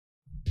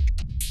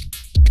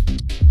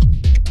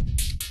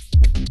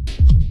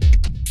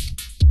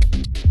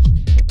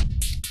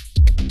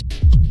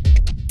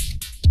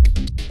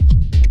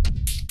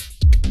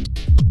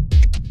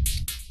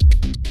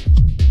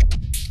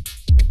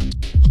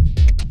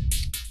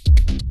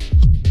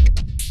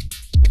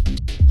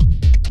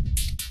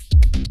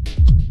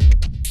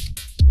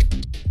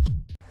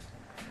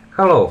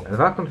Hello and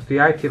welcome to the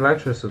IT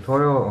lecture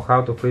tutorial on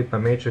how to flip a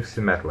matrix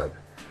in Matlab.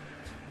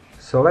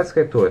 So let's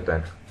get to it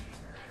then.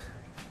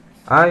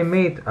 I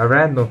made a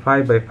random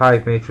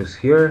 5x5 matrix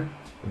here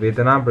with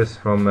the numbers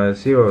from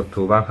 0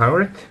 to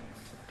 100.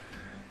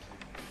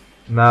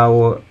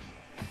 Now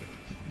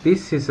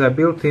this is a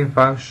built-in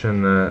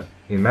function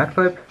in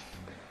Matlab,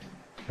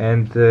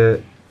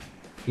 and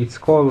it's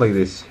called like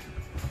this: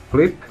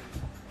 flip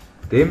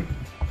dim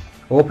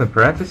open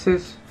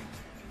parenthesis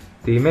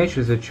the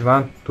matrix that you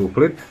want to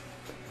flip,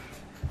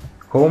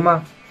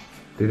 comma,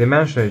 the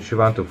dimension that you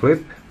want to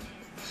flip.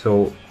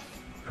 So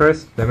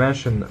first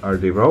dimension are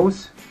the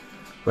rows.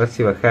 Let's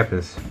see what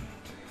happens.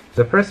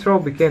 The first row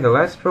became the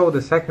last row,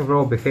 the second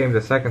row became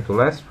the second to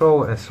last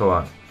row, and so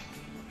on.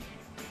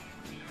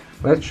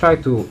 Let's try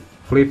to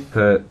flip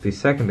the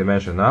second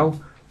dimension now.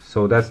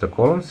 So that's the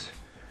columns.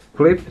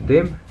 Flip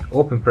dim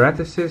open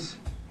parenthesis,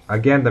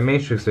 again the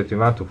matrix that you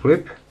want to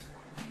flip,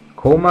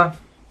 comma,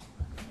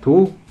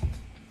 2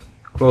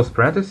 close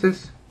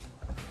parenthesis.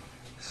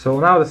 So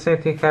now the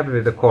same thing happened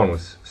with the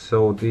columns.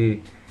 So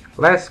the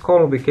last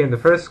column became the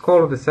first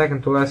column, the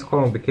second to last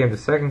column became the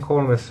second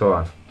column, and so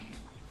on.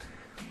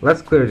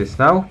 Let's clear this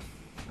now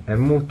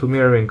and move to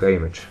mirroring the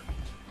image.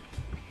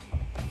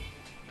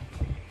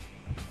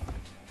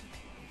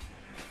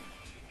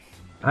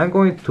 I'm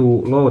going to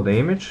load the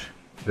image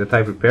that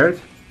I prepared.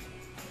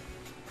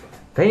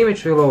 The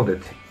image we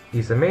loaded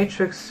is a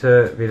matrix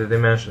with the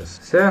dimensions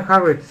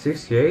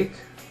 768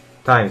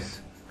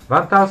 times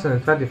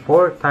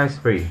 1024 times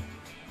 3.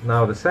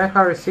 Now the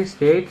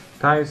 768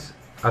 times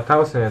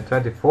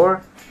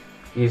 1024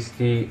 is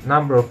the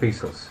number of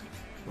pixels,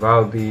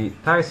 while the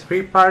times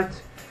 3 part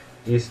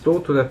is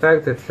due to the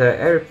fact that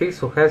every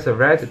pixel has a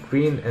red,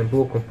 green and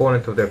blue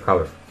component of their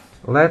color.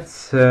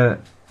 Let's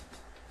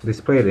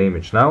display the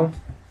image now.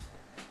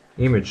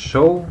 Image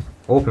show,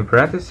 open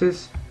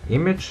parenthesis,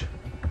 image,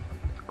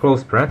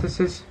 close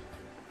parenthesis.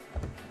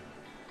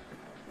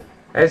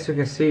 As you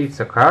can see, it's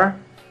a car.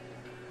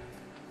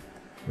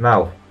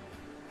 Now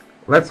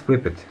let's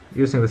flip it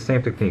using the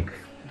same technique.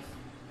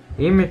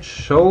 Image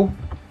show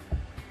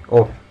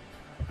of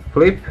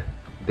flip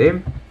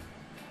dim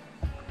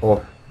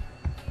of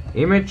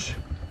image,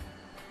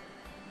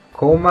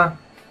 comma,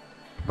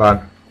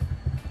 1.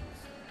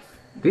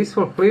 This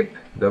will flip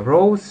the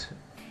rows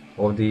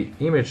of the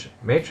image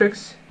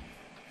matrix,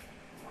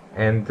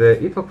 and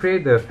it will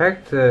create the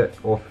effect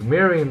of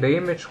mirroring the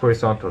image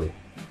horizontally.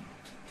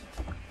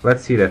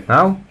 Let's see that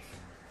now.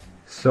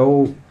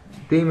 So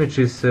the image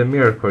is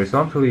mirrored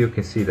horizontally, you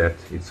can see that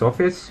it's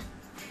obvious.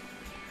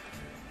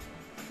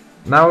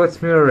 Now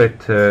let's mirror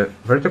it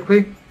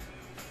vertically.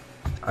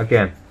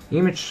 Again,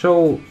 image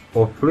show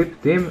of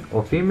flip dim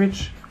of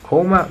image,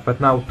 comma, but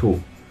now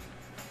 2.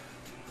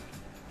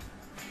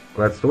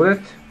 Let's do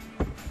that.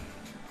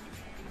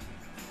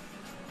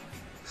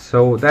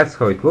 So that's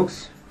how it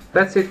looks.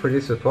 That's it for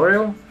this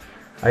tutorial.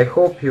 I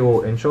hope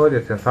you enjoyed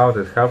it and found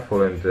it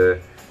helpful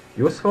and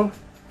useful.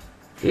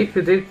 If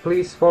you did,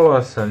 please follow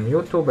us on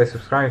YouTube by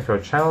subscribing to our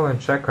channel and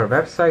check our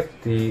website.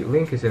 The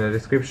link is in the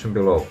description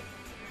below.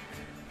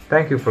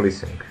 Thank you for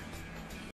listening.